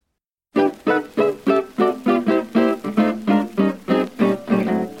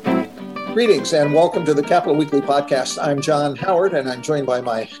Greetings and welcome to the Capital Weekly Podcast. I'm John Howard and I'm joined by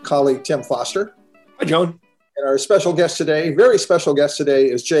my colleague Tim Foster. Hi, John. And our special guest today, very special guest today,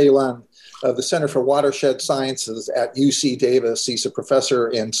 is Jay Lund of the Center for Watershed Sciences at UC Davis. He's a professor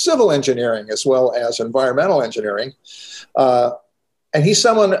in civil engineering as well as environmental engineering. And he's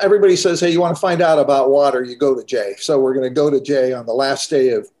someone, everybody says, hey, you want to find out about water, you go to Jay. So we're going to go to Jay on the last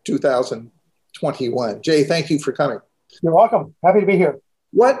day of 2021. Jay, thank you for coming. You're welcome. Happy to be here.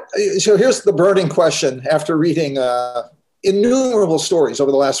 So here's the burning question after reading innumerable stories over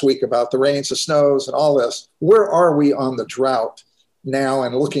the last week about the rains, the snows, and all this. Where are we on the drought now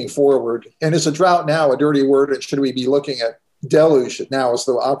and looking forward? And is a drought now a dirty word? And should we be looking at deluge now as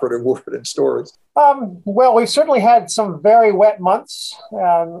the operative word in stories? Well, we've certainly had some very wet months.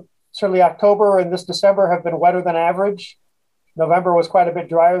 Certainly October and this December have been wetter than average. November was quite a bit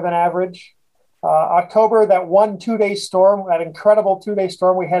drier than average. October, that one 2-day storm, that incredible 2-day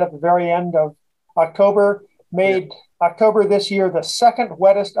storm we had at the very end of October, made October this year the second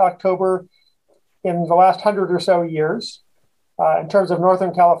wettest October in the last 100 or so years in terms of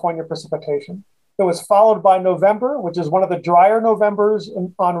Northern California precipitation. It was followed by November, which is one of the drier Novembers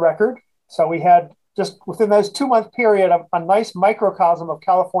on record. So we had just within those 2-month period a nice microcosm of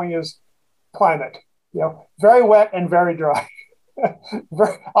California's climate, very wet and very dry.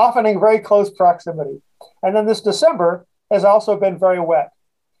 Often in very close proximity. And then this December has also been very wet.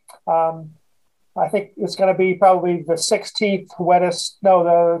 I think it's going to be probably the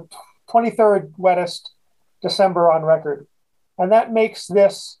 23rd wettest December on record. And that makes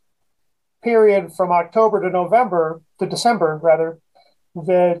this period from October to December,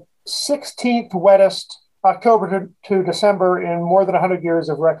 the 16th wettest October to December in more than 100 years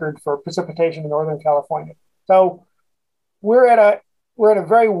of record for precipitation in Northern California. So we're at a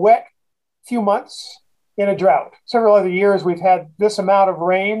very wet few months in a drought. Several other years we've had this amount of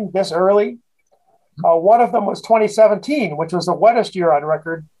rain this early. One of them was 2017, which was the wettest year on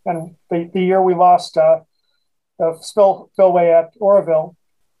record, and the year we lost the spillway at Oroville.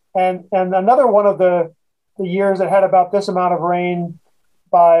 And another one of the years that had about this amount of rain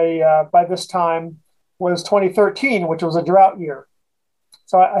by this time was 2013, which was a drought year.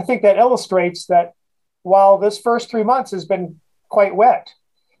 So I think that illustrates that while this first 3 months has been quite wet,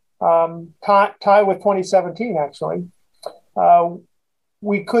 tied with 2017, actually,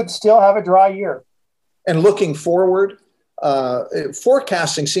 we could still have a dry year. And looking forward,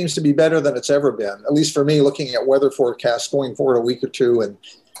 forecasting seems to be better than it's ever been, at least for me, looking at weather forecasts going forward a week or two, and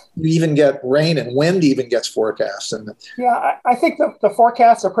you even get rain and wind even gets forecast. Yeah, I think the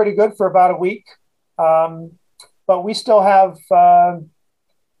forecasts are pretty good for about a week, but we still have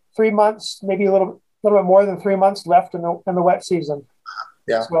 3 months, maybe a little bit more than 3 months left in the wet season.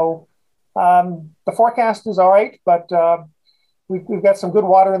 Yeah. So the forecast is all right, but we've got some good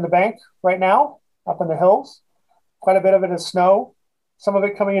water in the bank right now up in the hills. Quite a bit of it is snow, some of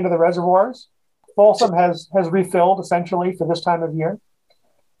it coming into the reservoirs. Folsom has refilled essentially for this time of year,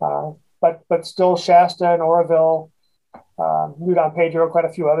 but still Shasta and Oroville, New Don Pedro, quite a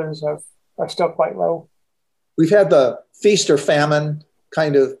few others are still quite low. We've had the feast or famine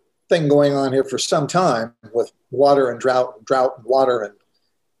kind of thing going on here for some time with water and drought and water.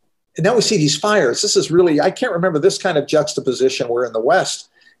 And now we see these fires. This is really, I can't remember this kind of juxtaposition where in the West,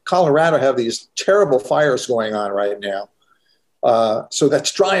 Colorado have these terrible fires going on right now. So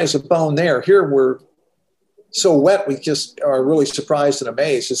that's dry as a bone there. Here we're so wet, we just are really surprised and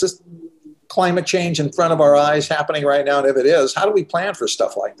amazed. Is this climate change in front of our eyes happening right now? And if it is, how do we plan for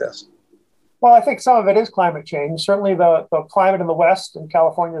stuff like this? Well, I think some of it is climate change. Certainly the climate in the West and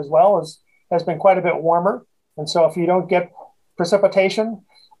California as well has been quite a bit warmer. And so if you don't get precipitation,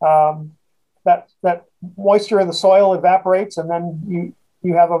 that moisture in the soil evaporates, and then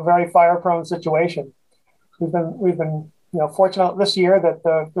you have a very fire-prone situation. We've been fortunate this year that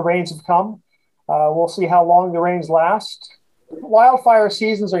the rains have come. We'll see how long the rains last. Wildfire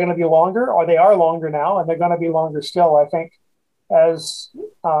seasons are going to be longer, or they are longer now, and they're going to be longer still, I think, as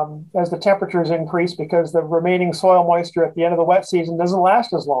the temperatures increase, because the remaining soil moisture at the end of the wet season doesn't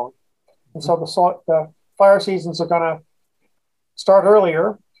last as long. And so the fire seasons are going to start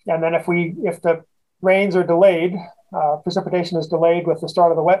earlier. And then if the rains are delayed, precipitation is delayed with the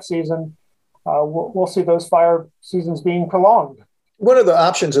start of the wet season, we'll see those fire seasons being prolonged. One of the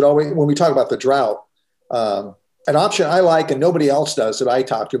options that always, when we talk about the drought, an option I like and nobody else does that I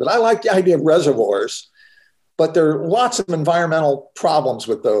talk to, but I like the idea of reservoirs. But there are lots of environmental problems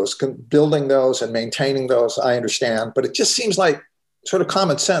with those, building those and maintaining those, I understand. But it just seems like sort of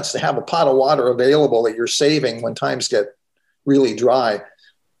common sense to have a pot of water available that you're saving when times get really dry.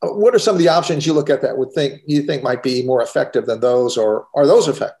 What are some of the options you look at that you think might be more effective than those, or are those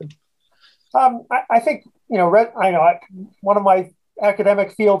effective? I think, one of my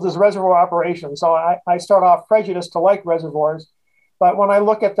academic fields is reservoir operations. So I start off prejudiced to like reservoirs. But when I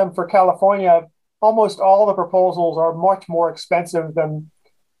look at them for California, almost all the proposals are much more expensive than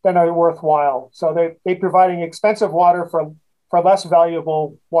are worthwhile. So they're providing expensive water for less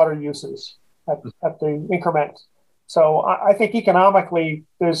valuable water uses at the increment. So I think economically,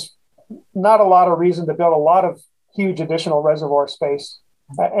 there's not a lot of reason to build a lot of huge additional reservoir space.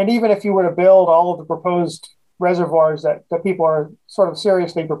 And even if you were to build all of the proposed reservoirs that people are sort of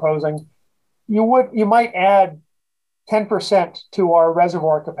seriously proposing, you might add 10% to our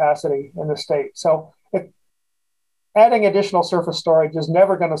reservoir capacity in the state. So adding additional surface storage is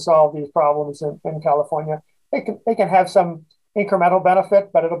never going to solve these problems in California. They can have some incremental benefit,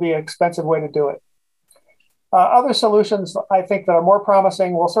 but it'll be an expensive way to do it. Other solutions, I think, that are more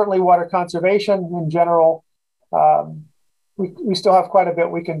promising, well, certainly water conservation in general. We still have quite a bit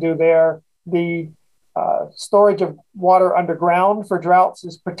we can do there. The storage of water underground for droughts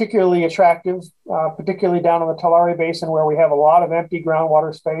is particularly attractive, particularly down in the Tulare Basin, where we have a lot of empty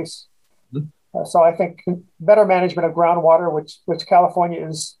groundwater space. So I think better management of groundwater, which California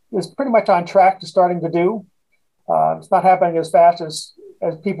is pretty much on track to starting to do. It's not happening as fast as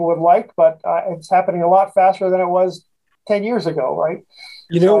people would like, but it's happening a lot faster than it was 10 years ago, right?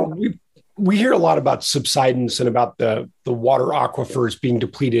 We hear a lot about subsidence and about the water aquifers being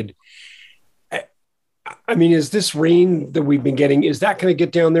depleted. I mean, is this rain that we've been getting, is that going to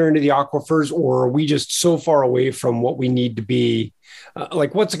get down there into the aquifers, or are we just so far away from what we need to be?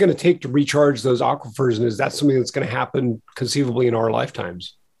 What's it going to take to recharge those aquifers? And is that something that's going to happen conceivably in our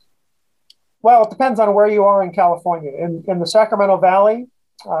lifetimes? Well, it depends on where you are in California. In the Sacramento Valley,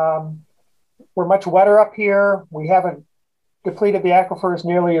 we're much wetter up here. We haven't depleted the aquifers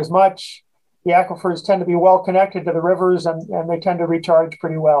nearly as much. The aquifers tend to be well connected to the rivers, and they tend to recharge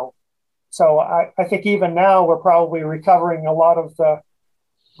pretty well. So I think even now we're probably recovering a lot of the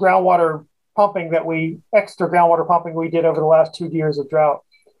extra groundwater pumping we did over the last 2 years of drought.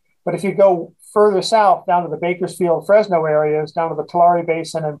 But if you go further south, down to the Bakersfield, Fresno areas, down to the Tulare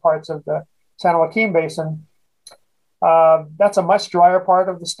Basin and parts of the San Joaquin Basin, that's a much drier part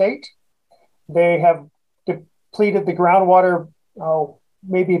of the state. They have depleted the groundwater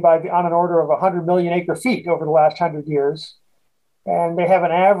maybe on an order of 100 million acre feet over the last 100 years. And they have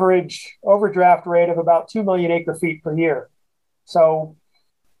an average overdraft rate of about 2 million acre feet per year. So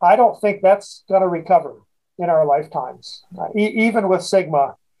I don't think that's going to recover in our lifetimes. Even with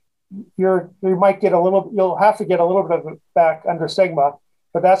Sigma, you'll have to get a little bit of it back under Sigma,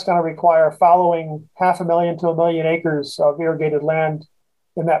 but that's going to require following 500,000 to 1 million acres of irrigated land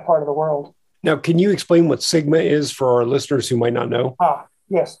in that part of the world. Now, can you explain what Sigma is for our listeners who might not know?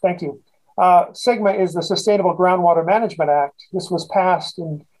 Yes, thank you. Sigma is the Sustainable Groundwater Management Act. This was passed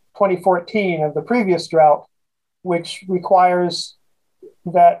in 2014 of the previous drought, which requires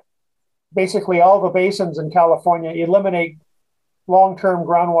that basically all the basins in California eliminate long-term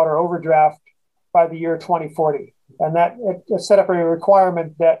groundwater overdraft by the year 2040. And that it set up a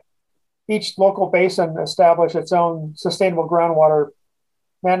requirement that each local basin establish its own sustainable groundwater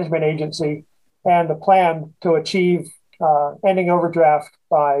management agency and a plan to achieve ending overdraft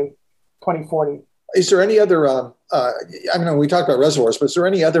by 2040. Is there any other, we talked about reservoirs, but is there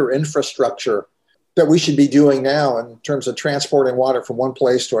any other infrastructure that we should be doing now in terms of transporting water from one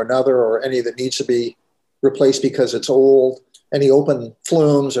place to another, or any that needs to be replaced because it's old, any open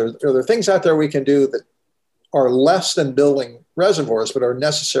flumes, or are there things out there we can do that are less than building reservoirs, but are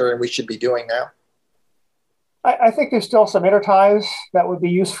necessary and we should be doing now? I think there's still some interties that would be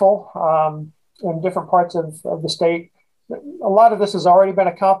useful in different parts of the state. A lot of this has already been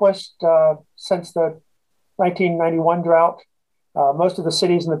accomplished since the 1991 drought. Most of the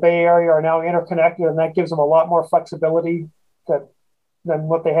cities in the Bay Area are now interconnected, and that gives them a lot more flexibility than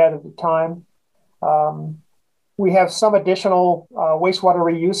what they had at the time. We have some additional wastewater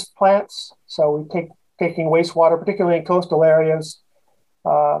reuse plants. So we taking wastewater, particularly in coastal areas,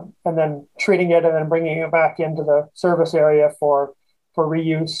 and then treating it and then bringing it back into the service area for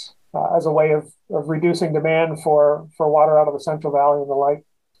reuse as a way of reducing demand for water out of the Central Valley and the like.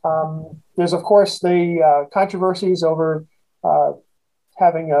 There's, of course, the controversies over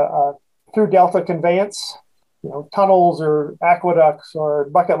having a through Delta conveyance, tunnels or aqueducts or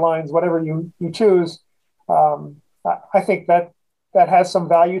bucket lines, whatever you choose. I think that has some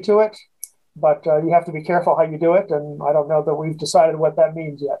value to it, but you have to be careful how you do it. And I don't know that we've decided what that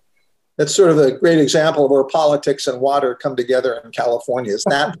means yet. That's sort of a great example of where politics and water come together in California. Is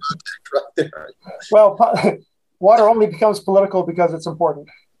that right there? Well, water only becomes political because it's important.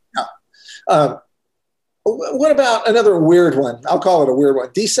 What about another weird one? I'll call it a weird one.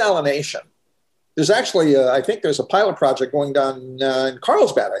 Desalination. There's actually, I think there's a pilot project going down in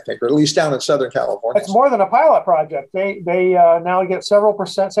Carlsbad, I think, or at least down in Southern California. It's more than a pilot project. They now get several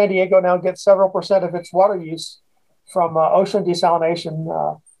percent. San Diego now gets several percent of its water use from ocean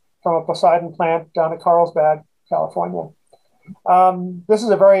desalination from a Poseidon plant down at Carlsbad, California. This is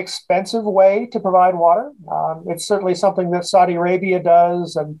a very expensive way to provide water. It's certainly something that Saudi Arabia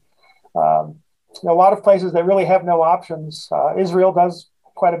does, and a lot of places that really have no options. Israel does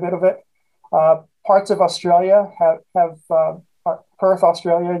quite a bit of it. Parts of Australia have Perth,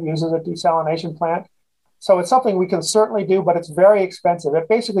 Australia uses a desalination plant. So it's something we can certainly do, but it's very expensive. It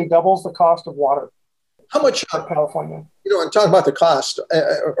basically doubles the cost of water. How much, California? And talking about the cost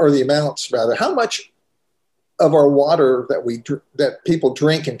or the amounts rather, how much of our water that people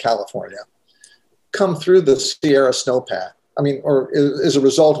drink in California come through the Sierra snowpack? I mean, or as a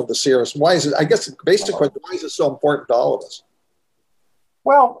result of the Sierra? Why is it? I guess the basic question: why is it so important to all of us?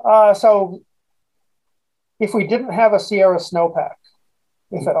 Well, so if we didn't have a Sierra snowpack,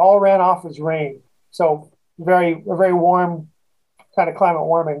 if it all ran off as rain, so a very warm kind of climate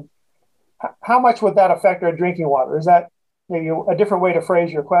warming, how much would that affect our drinking water? Is that maybe a different way to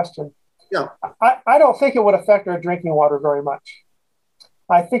phrase your question? Yeah. I don't think it would affect our drinking water very much.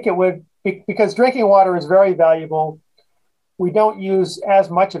 I think it would, because drinking water is very valuable. We don't use as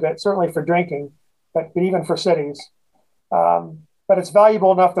much of it, certainly for drinking, but even for cities. But it's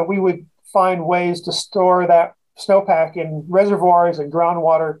valuable enough that we would find ways to store that snowpack in reservoirs and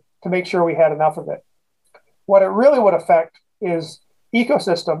groundwater to make sure we had enough of it. What it really would affect is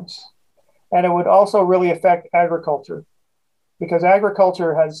ecosystems, and it would also really affect agriculture, because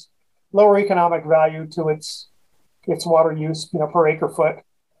agriculture has lower economic value to its water use, per acre foot,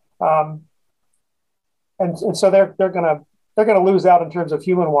 and so they're gonna lose out in terms of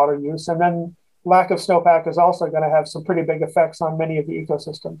human water use, and then lack of snowpack is also going to have some pretty big effects on many of the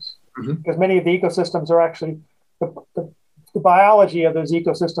ecosystems, because many of the ecosystems are actually the biology of those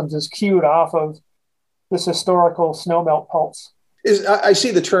ecosystems is cued off of this historical snowmelt pulse. I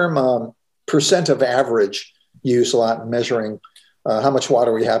see the term percent of average used a lot in measuring how much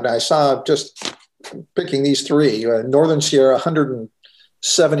water we have. Now, I saw, just picking these three, Northern Sierra,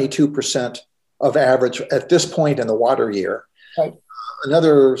 172% of average at this point in the water year. Right.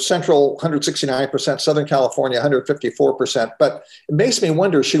 Another Central, 169%, Southern California, 154%. But it makes me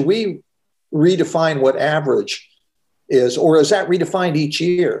wonder, should we redefine what average is, or is that redefined each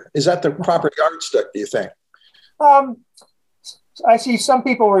year? Is that the proper yardstick, do you think? I see some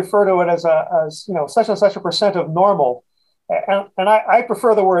people refer to it as such and such a percent of normal. And I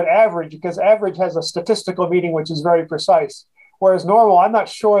prefer the word average, because average has a statistical meaning which is very precise. Whereas normal, I'm not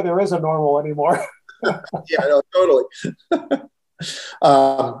sure there is a normal anymore. Yeah, no, totally.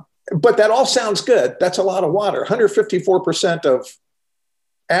 But that all sounds good. That's a lot of water. 154% of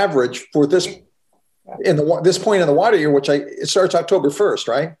average for this this point in the water year, it starts October 1st,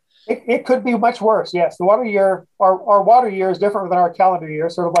 right? It could be much worse. Yes, the water year, our water year is different than our calendar year.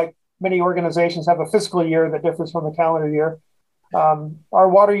 Sort of like many organizations have a fiscal year that differs from the calendar year. Our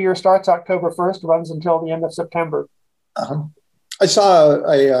water year starts October 1st, runs until the end of September. I saw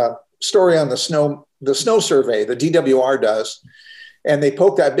a story on the snow survey the DWR does, and they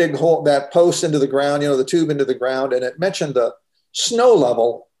poked that big hole, that post into the ground, the tube into the ground, and it mentioned the snow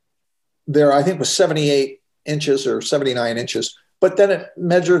level there, I think, was 78 inches or 79 inches, but then it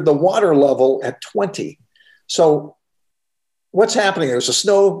measured the water level at 20. So what's happening? There's a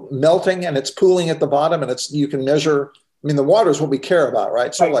snow melting and it's pooling at the bottom, and you can measure. I mean, the water is what we care about,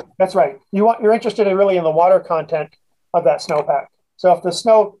 right? So right. That's right. You're interested in the water content of that snowpack. So if the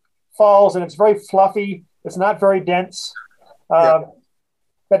snow falls and it's very fluffy, it's not very dense,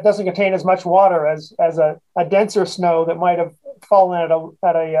 that doesn't contain as much water as a denser snow that might have fallen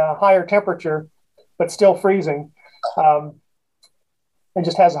at a higher temperature, but still freezing, and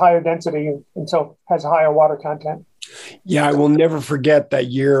just has a higher density and so has a higher water content. Yeah, I will never forget that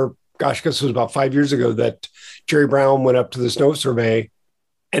year. Gosh, I guess it was about 5 years ago that Jerry Brown went up to the snow survey,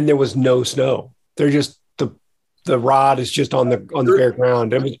 and there was no snow. They're just the rod is just on the bare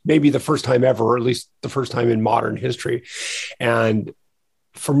ground. It was maybe the first time ever, or at least the first time in modern history. And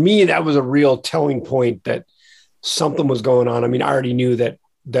for me, that was a real telling point that something was going on. I mean, I already knew that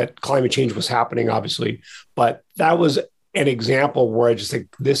climate change was happening, obviously, but that was an example where I just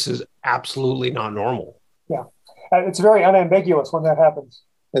think this is absolutely not normal. Yeah, it's very unambiguous when that happens.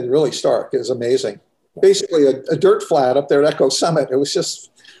 It's really stark. It was amazing. Basically, a dirt flat up there at Echo Summit. It was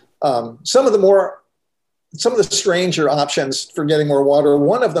just some of the more some of the stranger options for getting more water.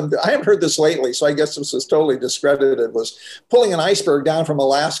 One of them, I haven't heard this lately, so I guess this is totally discredited, was pulling an iceberg down from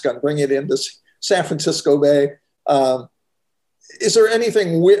Alaska and bringing it into San Francisco Bay. Is there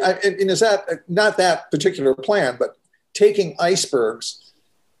anything, and is that not that particular plan, but taking icebergs,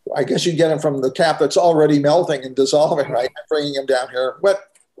 I guess you get them from the cap that's already melting and dissolving, right? And bringing them down here.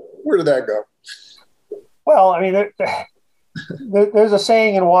 Where did that go? Well, I mean, there's a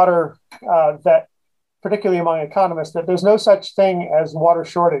saying in water that, particularly among economists, that there's no such thing as water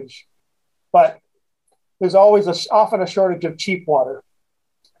shortage, but there's always often a shortage of cheap water.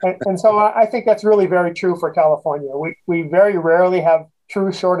 And so I think that's really very true for California. We very rarely have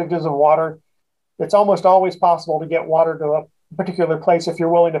true shortages of water. It's almost always possible to get water to a particular place if you're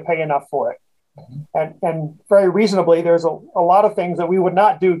willing to pay enough for it. And very reasonably, there's a lot of things that we would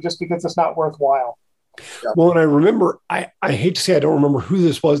not do just because it's not worthwhile. Well, and I remember, I hate to say I don't remember who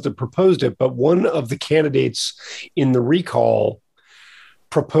this was that proposed it, but one of the candidates in the recall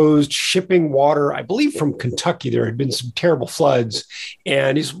proposed shipping water, I believe from Kentucky. There had been some terrible floods.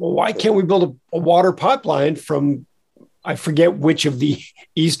 And he said, well, why can't we build a water pipeline from, I forget which of the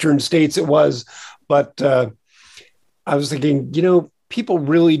eastern states it was, but I was thinking, people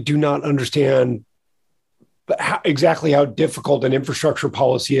really do not understand exactly how difficult an infrastructure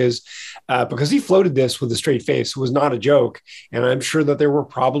policy is, because he floated this with a straight face. It was not a joke. And I'm sure that there were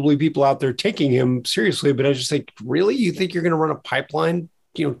probably people out there taking him seriously, but I just think, really? You think you're going to run a pipeline,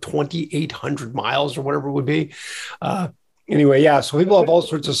 2,800 miles or whatever it would be? Anyway, yeah. So people have all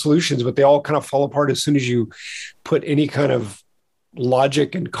sorts of solutions, but they all kind of fall apart as soon as you put any kind of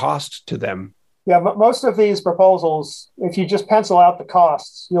logic and cost to them. Yeah, most of these proposals, if you just pencil out the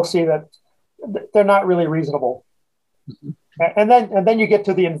costs, you'll see that they're not really reasonable. Mm-hmm. And then you get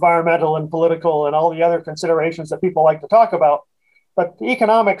to the environmental and political and all the other considerations that people like to talk about. But the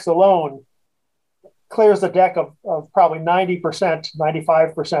economics alone clears the deck of probably 90%,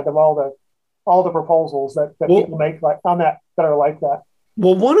 95% of all the proposals that people make on that are like that.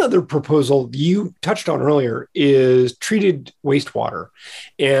 Well, one other proposal you touched on earlier is treated wastewater.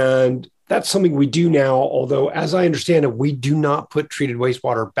 And that's something we do now, although as I understand it, we do not put treated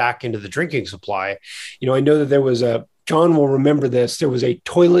wastewater back into the drinking supply. I know that there was John will remember this, there was a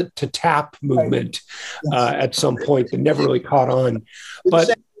toilet to tap movement at some point that never really caught on. But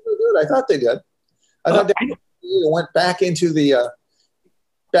I thought they did. I thought they went back into the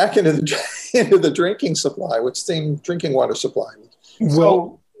into the drinking supply, which seemed drinking water supply.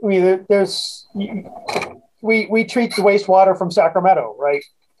 Well, I mean, we treat the wastewater from Sacramento, right?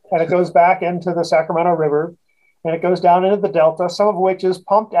 And it goes back into the Sacramento River, and it goes down into the Delta, some of which is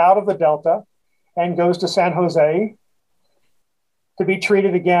pumped out of the Delta and goes to San Jose to be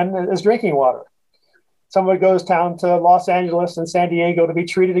treated again as drinking water. Some of it goes down to Los Angeles and San Diego to be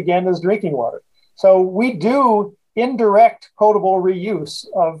treated again as drinking water. So we do indirect potable reuse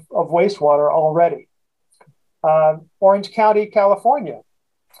of wastewater already. Orange County, California,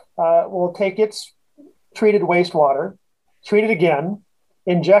 will take its treated wastewater, treat it again,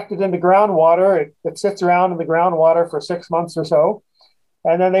 inject it into groundwater. It sits around in the groundwater for 6 months or so,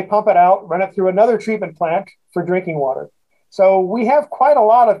 and then they pump it out, run it through another treatment plant for drinking water. So we have quite a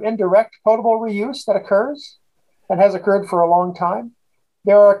lot of indirect potable reuse that occurs and has occurred for a long time.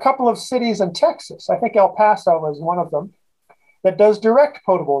 There are a couple of cities in Texas, I think El Paso is one of them, that does direct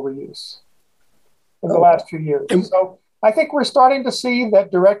potable reuse in the last few years. So I think we're starting to see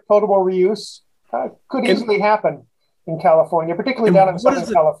that direct potable reuse could easily happen in California, particularly down in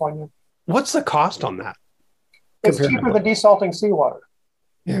Southern California. What's the cost on that? It's cheaper than desalting seawater.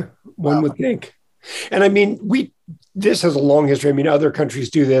 Yeah, one would think. And I mean, this has a long history. I mean, other countries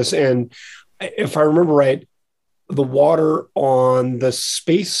do this. And if I remember right, the water on the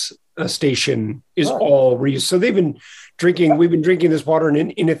space station is all reused. So we've been drinking this water.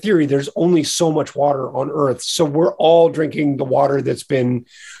 And in a theory, there's only so much water on Earth. So we're all drinking the water that's been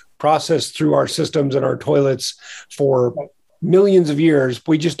processed through our systems and our toilets for millions of years.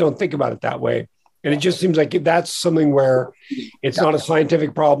 We just don't think about it that way. And it just seems like that's something where it's not a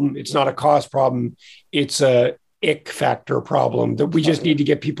scientific problem. It's not a cost problem. It's a ick factor problem that we just need to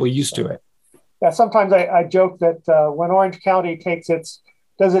get people used to it. Yeah, sometimes I joke that when Orange County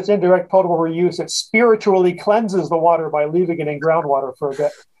does its indirect potable reuse, it spiritually cleanses the water by leaving it in groundwater for a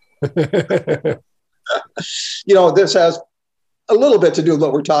bit. This has a little bit to do with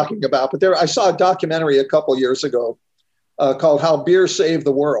what we're talking about, but I saw a documentary a couple years ago called How Beer Saved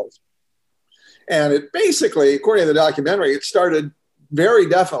the World. And it basically, according to the documentary, it started very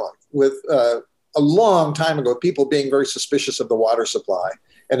definitely with a long time ago, people being very suspicious of the water supply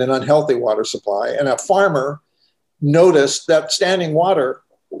and an unhealthy water supply. And a farmer noticed that standing water,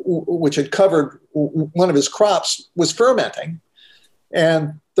 which had covered one of his crops was fermenting,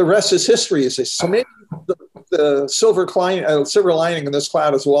 and the rest is history. So maybe the silver lining in this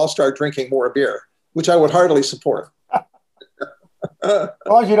cloud is we'll all start drinking more beer, which I would heartily support. As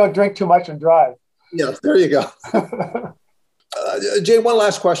long as you don't drink too much and drive. Yes, there you go. Jay, one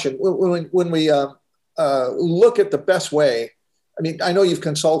last question. When we look at the best way, I mean, I know you've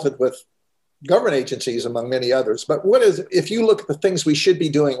consulted with government agencies among many others, but if you look at the things we should be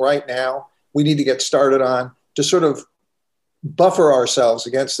doing right now, we need to get started on to sort of buffer ourselves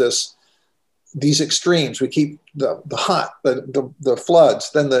against these extremes. We keep the hot, the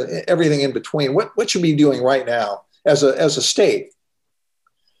floods, then everything in between. What should we be doing right now as a state?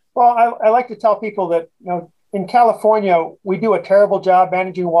 Well, I like to tell people that, in California, we do a terrible job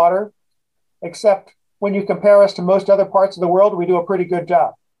managing water, except when you compare us to most other parts of the world, we do a pretty good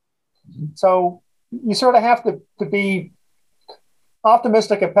job. So you sort of have to be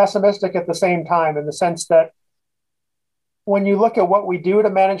optimistic and pessimistic at the same time, in the sense that when you look at what we do to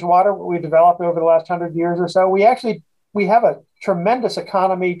manage water, what we developed over the last 100 years or so, we have a tremendous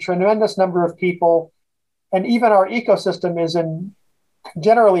economy, tremendous number of people, and even our ecosystem is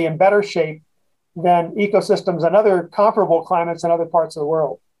generally in better shape than ecosystems and other comparable climates in other parts of the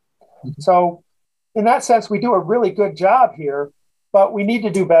world. Mm-hmm. So in that sense, we do a really good job here, but we need to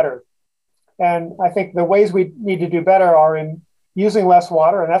do better. And I think the ways we need to do better are in using less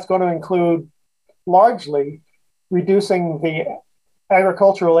water, and that's going to include largely reducing the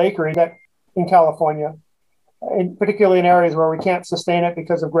agricultural acreage in California, particularly in areas where we can't sustain it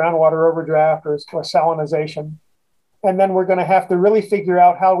because of groundwater overdraft or salinization. And then we're going to have to really figure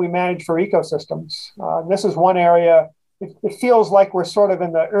out how we manage for ecosystems. This is one area, it feels like we're sort of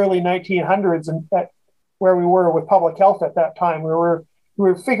in the early 1900s where we were with public health at that time. We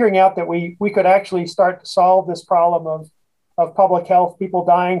were figuring out that we could actually start to solve this problem of public health, people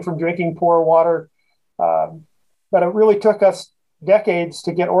dying from drinking poor water. But it really took us decades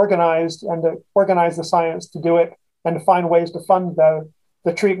to get organized and to organize the science to do it and to find ways to fund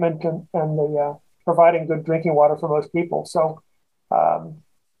the treatment and the providing good drinking water for most people. So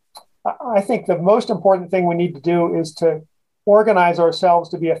I think the most important thing we need to do is to organize ourselves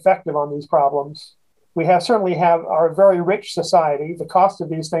to be effective on these problems. We certainly have our very rich society. The cost of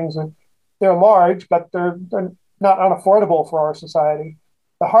these things, they're large, but they're not unaffordable for our society.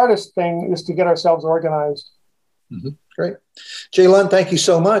 The hardest thing is to get ourselves organized. Mm-hmm. Great. Jay Lund, thank you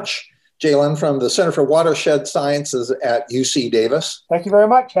so much. Jay Lund from the Center for Watershed Sciences at UC Davis. Thank you very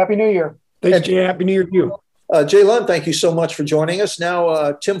much. Happy New Year. Thanks, Jay. Happy New Year to you. Jay Lund, thank you so much for joining us.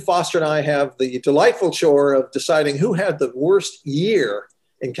 Now, Tim Foster and I have the delightful chore of deciding who had the worst year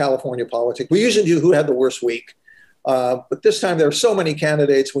in California politics. We usually do who had the worst week. But this time there are so many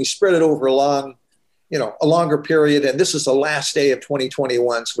candidates. We spread it over a longer period. And this is the last day of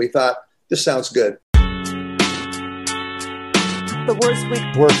 2021. So we thought this sounds good. The worst week.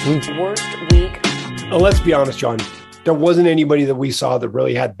 Worst week. Worst week. Let's be honest, John. There wasn't anybody that we saw that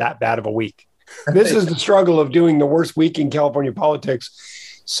really had that bad of a week. This is the struggle of doing the worst week in California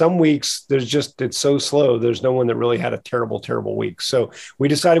politics. Some weeks it's so slow. There's no one that really had a terrible, terrible week. So we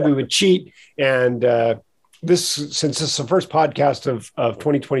decided we would cheat. And since this is the first podcast of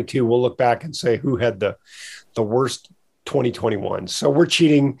 2022, we'll look back and say who had the worst 2021. So we're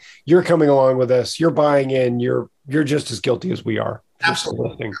cheating. You're coming along with us. You're buying in. You're just as guilty as we are.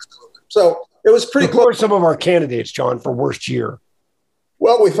 Absolutely. So it was pretty close. Who are some of our candidates, John, for worst year?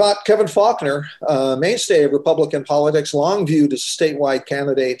 Well, we thought Kevin Faulconer, mainstay of Republican politics, long viewed as a statewide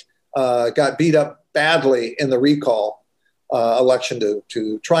candidate, got beat up badly in the recall election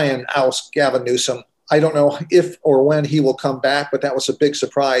to try and oust Gavin Newsom. I don't know if or when he will come back, but that was a big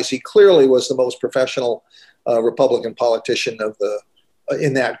surprise. He clearly was the most professional Republican politician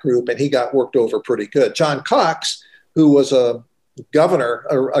in that group, and he got worked over pretty good. John Cox, who was a governor,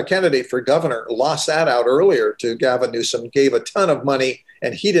 a candidate for governor, lost that out earlier to Gavin Newsom, gave a ton of money,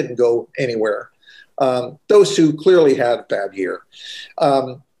 and he didn't go anywhere. Those two clearly had a bad year.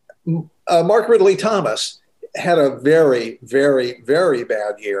 Mark Ridley Thomas had a very, very, very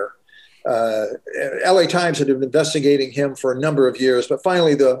bad year. LA Times had been investigating him for a number of years, but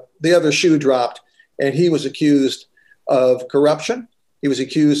finally the other shoe dropped, and he was accused of corruption. He was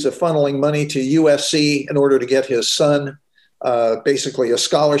accused of funneling money to USC in order to get his son basically a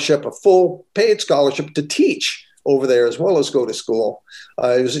scholarship, a full paid scholarship to teach over there as well as go to school.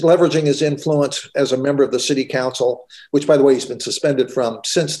 He was leveraging his influence as a member of the city council, which, by the way, he's been suspended from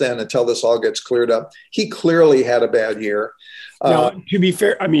since then until this all gets cleared up. He clearly had a bad year. Now, to be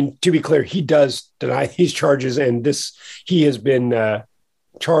fair, to be clear, he does deny these charges, and he has been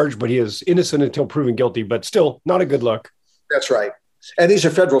charged, but he is innocent until proven guilty, but still not a good look. That's right. And these are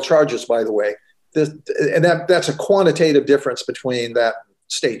federal charges, by the way. that's a quantitative difference between that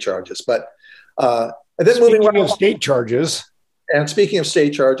state charges. But and then speaking of state charges, and speaking of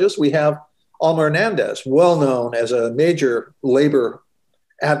state charges, we have Alma Hernandez, well known as a major labor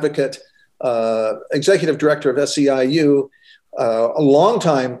advocate, executive director of SEIU, a long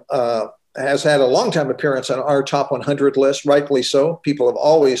time. Has had a long time appearance on our top 100 list, rightfully so. People have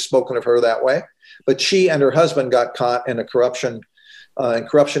always spoken of her that way. But she and her husband got caught in corruption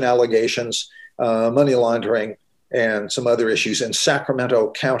allegations, money laundering, and some other issues in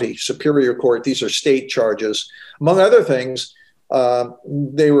Sacramento County Superior Court. These are state charges. Among other things,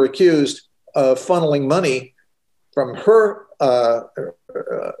 they were accused of funneling money from her.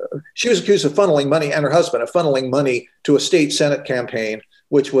 She was accused of funneling money, and her husband of funneling money to a state Senate campaign,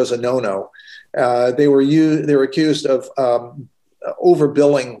 which was a no-no. They were accused of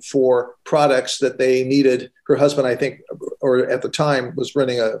overbilling for products that they needed. Her husband, I think, or at the time, was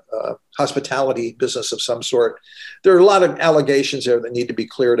running a hospitality business of some sort. There are a lot of allegations there that need to be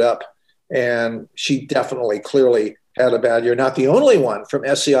cleared up, and she definitely, clearly had a bad year. Not the only one from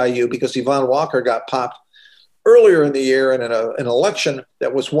SEIU, because Yvonne Walker got popped earlier in the year in an election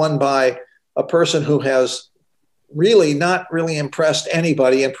that was won by a person who has really not really impressed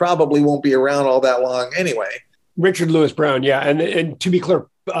anybody and probably won't be around all that long anyway. Richard Lewis Brown, yeah. And to be clear,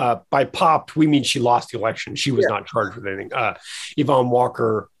 by popped, we mean she lost the election. She was not charged with anything. Yvonne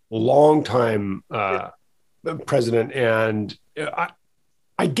Walker, longtime president, and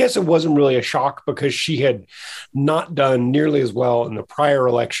I guess it wasn't really a shock because she had not done nearly as well in the prior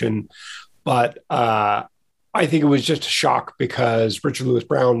election, but I think it was just a shock because Richard Lewis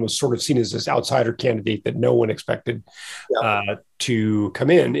Brown was sort of seen as this outsider candidate that no one expected to come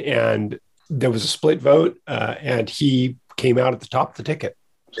in. And there was a split vote, and he came out at the top of the ticket.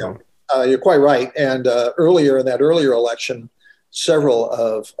 So. Yeah. You're quite right. And earlier in that earlier election, several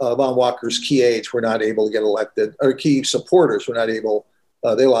of Yvonne Walker's key aides were not able to get elected, or key supporters were not able.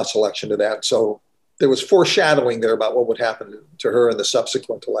 They lost election to that. So there was foreshadowing there about what would happen to her in the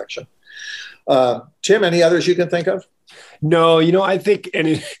subsequent election. Tim, any others you can think of? No, I think,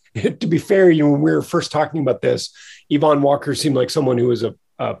 and to be fair, when we were first talking about this, Yvonne Walker seemed like someone who was a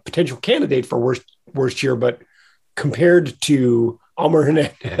potential candidate for worst year, but compared to Alma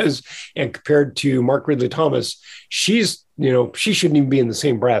Hernandez and compared to Mark Ridley Thomas, she shouldn't even be in the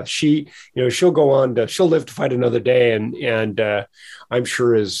same breath. She'll go on she'll live to fight another day, and I'm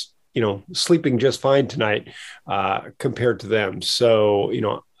sure is sleeping just fine tonight compared to them. So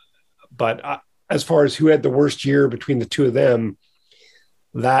but as far as who had the worst year between the two of them,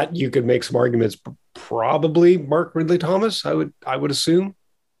 that you could make some arguments. Probably Mark Ridley Thomas, I would assume.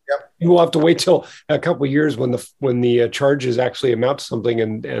 Yep. We'll have to wait till a couple of years when the charges actually amount to something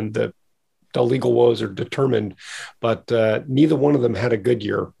and the legal woes are determined. But neither one of them had a good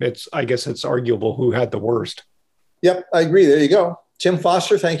year. I guess it's arguable who had the worst. Yep, I agree. There you go. Tim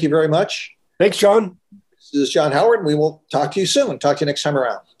Foster, thank you very much. Thanks, John. This is John Howard, and we will talk to you soon. Talk to you next time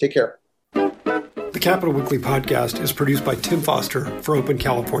around. Take care. The Capital Weekly podcast is produced by Tim Foster for Open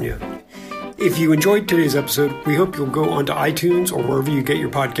California. If you enjoyed today's episode, we hope you'll go onto iTunes or wherever you get your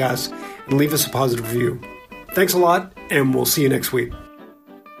podcasts and leave us a positive review. Thanks a lot, and we'll see you next week.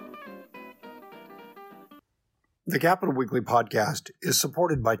 The Capital Weekly podcast is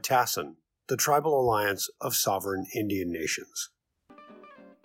supported by TASIN, the Tribal Alliance of Sovereign Indian Nations.